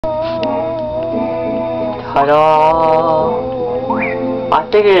Cuddle. I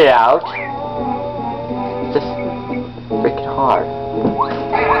figured it out. It's just freaking hard.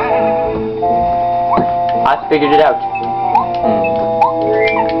 I figured it out.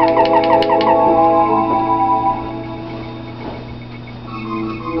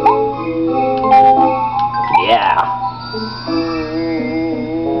 Yeah.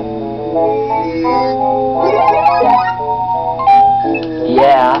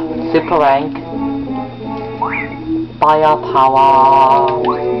 Yeah, super rank. Firepower.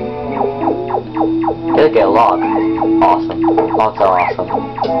 Hey, look at a log. Awesome. Logs are awesome.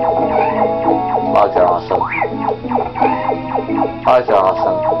 Logs are awesome. Logs are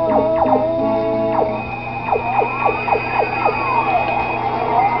awesome.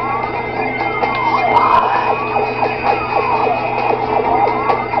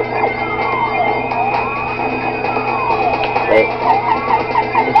 Hey,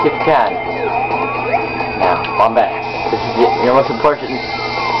 let's see if you can. Now, Bombay. This is your most important.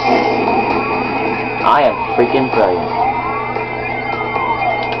 I am freaking brilliant.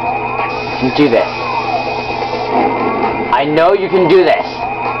 You can do this. I know you can do this.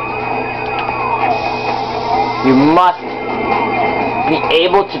 You must be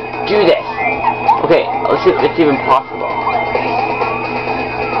able to do this. Okay, let's see if it's even possible.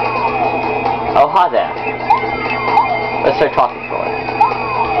 Oh, hi there. Let's start talking for it.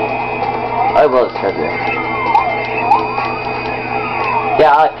 I will disturb you.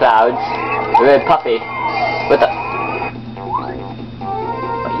 Yeah, I like clouds. You're a puppy. What the?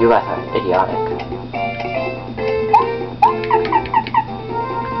 But you guys are idiotic.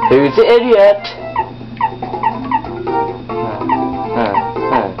 Who's the idiot?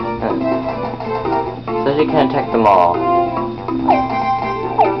 Says you can attack them all.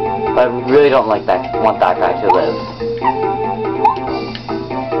 But I really don't like that. Want that guy to live.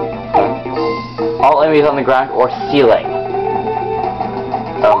 All enemies on the ground or ceiling.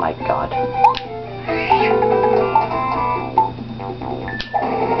 Oh my god.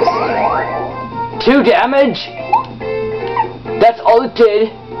 Two damage? That's all it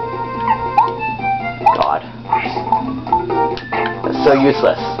did? God. That's so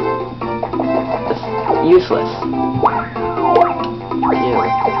useless. That's useless. Ew.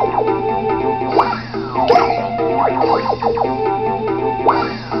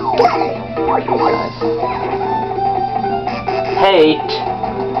 You guys. Hate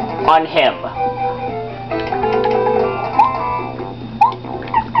on him.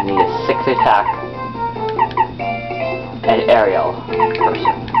 I need a 6 attack and aerial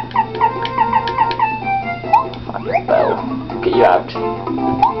person. Fuck your bow. Get you out.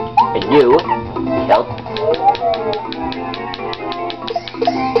 And you help.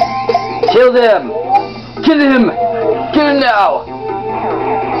 Kill them! Kill him! Kill him now!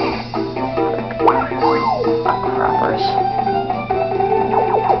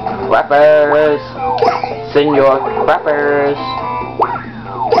 Crappers! Senor Crappers!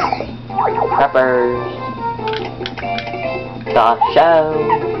 Crappers! The show!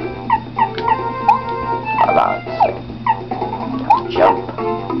 Hold on a second. Jump.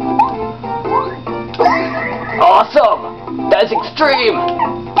 Awesome! That's extreme!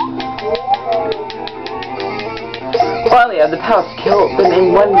 Finally, I have the power to kill them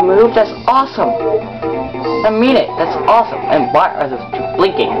in one move? That's awesome! I mean it, that's awesome. And why are those two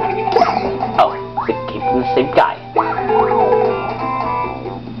blinking? Oh, they came from the same guy.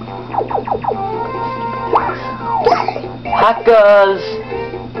 Hackers!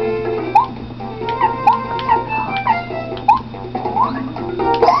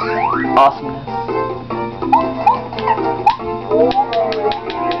 Awesomeness.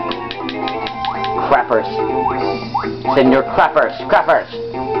 Crappers. Senor Crappers. Crappers!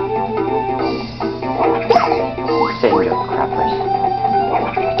 Senor Crappers.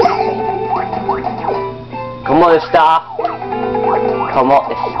 Como está? Como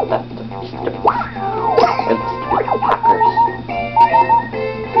está? Hackers.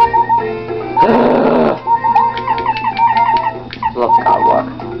 Love God work.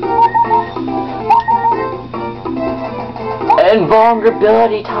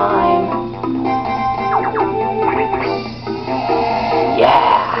 Invulnerability time.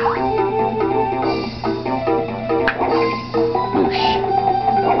 Yeah.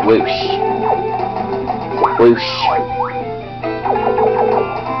 Whoosh. Whoosh.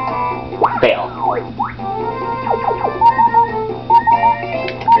 Fail.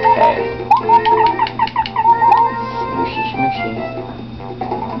 Okay. Smooshy, smooshy.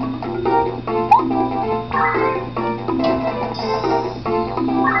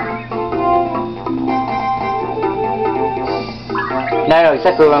 Now I know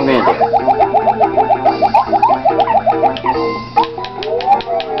exactly what I'm going to do.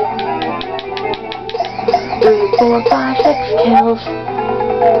 4, 5, 6 kills.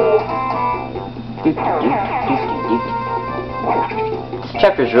 This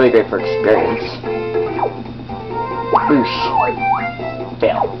chapter is really great for experience. Boosh.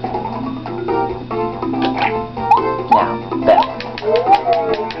 Fail. Now, fail.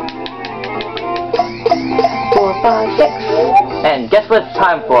 4, 5, 6. And guess what it's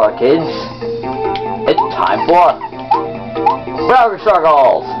time for, kids? It's time for Barber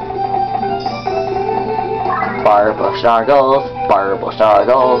Snorgles! Barber Snorgles, Barber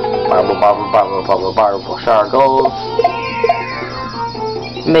Snorgles, Barber Snorgles.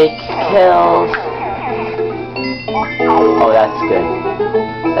 Make kills. Oh, that's good.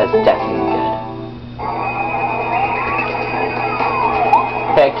 That's definitely good.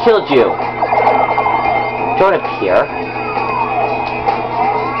 Okay, I killed you. Don't appear.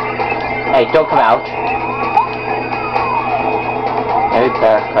 Hey, don't come out. Maybe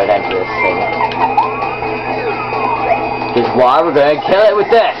better cut into this thing. Because why we're gonna kill it with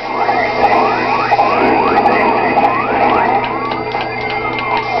this.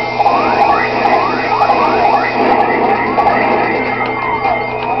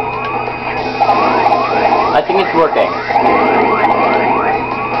 I think it's working.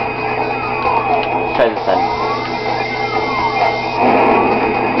 Let's try this then.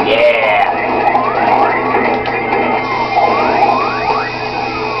 Yeah!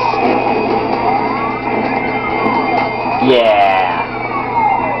 Yeah!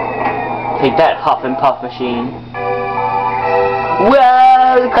 Take that, Huff and Puff machine.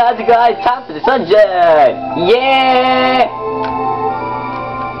 Whoa! The clouds are going top of the sunshine! Yeah!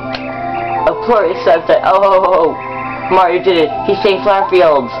 A glorious sunset. Oh! Mario did it! He saved flower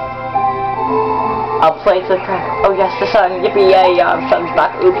fields! I'll play the crack. Oh yes, the sun! Yippee yay! The sun's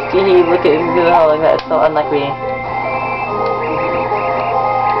back. Oopsie! Look at him go! That's so unlike me.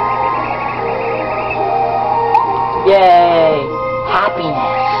 Yay!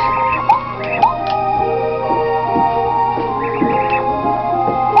 Happiness!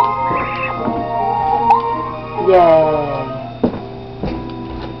 Yay!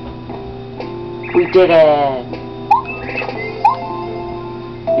 We did it!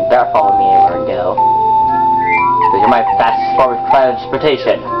 You better follow me anywhere I go. Because you're my fastest form of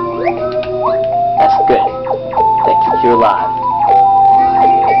transportation. That's good. That keeps you alive.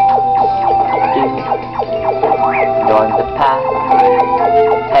 On the path.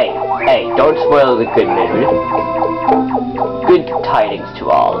 Hey, don't spoil the good mood. Good tidings to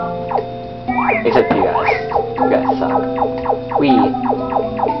all. Except you guys. You guys suck.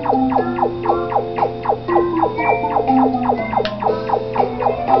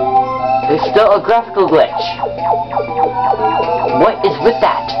 There's still a graphical glitch. What is with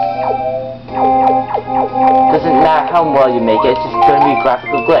that? Doesn't matter how well you make it, it's just gonna be a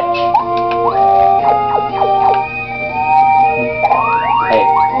graphical glitch. Hey,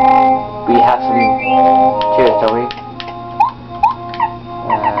 we have some cheers, don't we?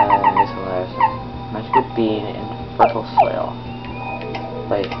 This one there's magical bean and fertile soil.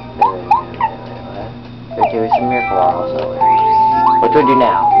 Wait, what? There is some miracle also. What do I do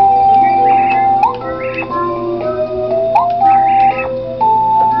now?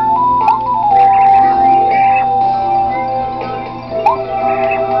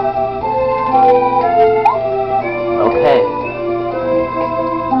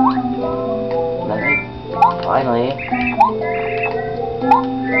 Finally.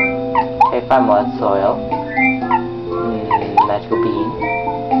 Okay, find more soil. Magical bean.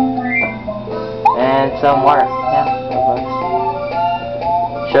 And some water. Yeah, that works.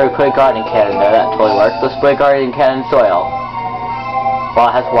 Sure, put a gardening can in there, that totally works. Let's put a gardening can in soil. Well,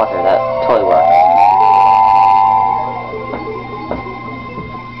 it has water, that totally works.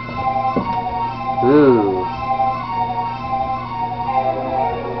 Ooh.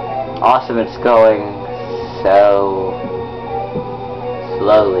 Awesome, it's going so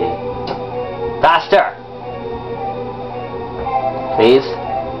slowly. Faster! Please?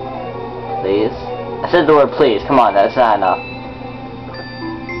 Please? I said the word please, come on, that's not enough.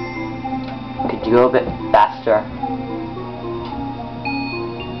 Could you go a bit faster?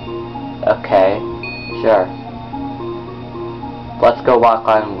 Okay, sure. Let's go walk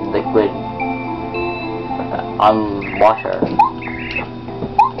on liquid, on water.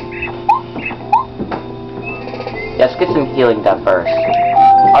 Let's get some healing done first.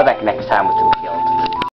 I'll be back next time with some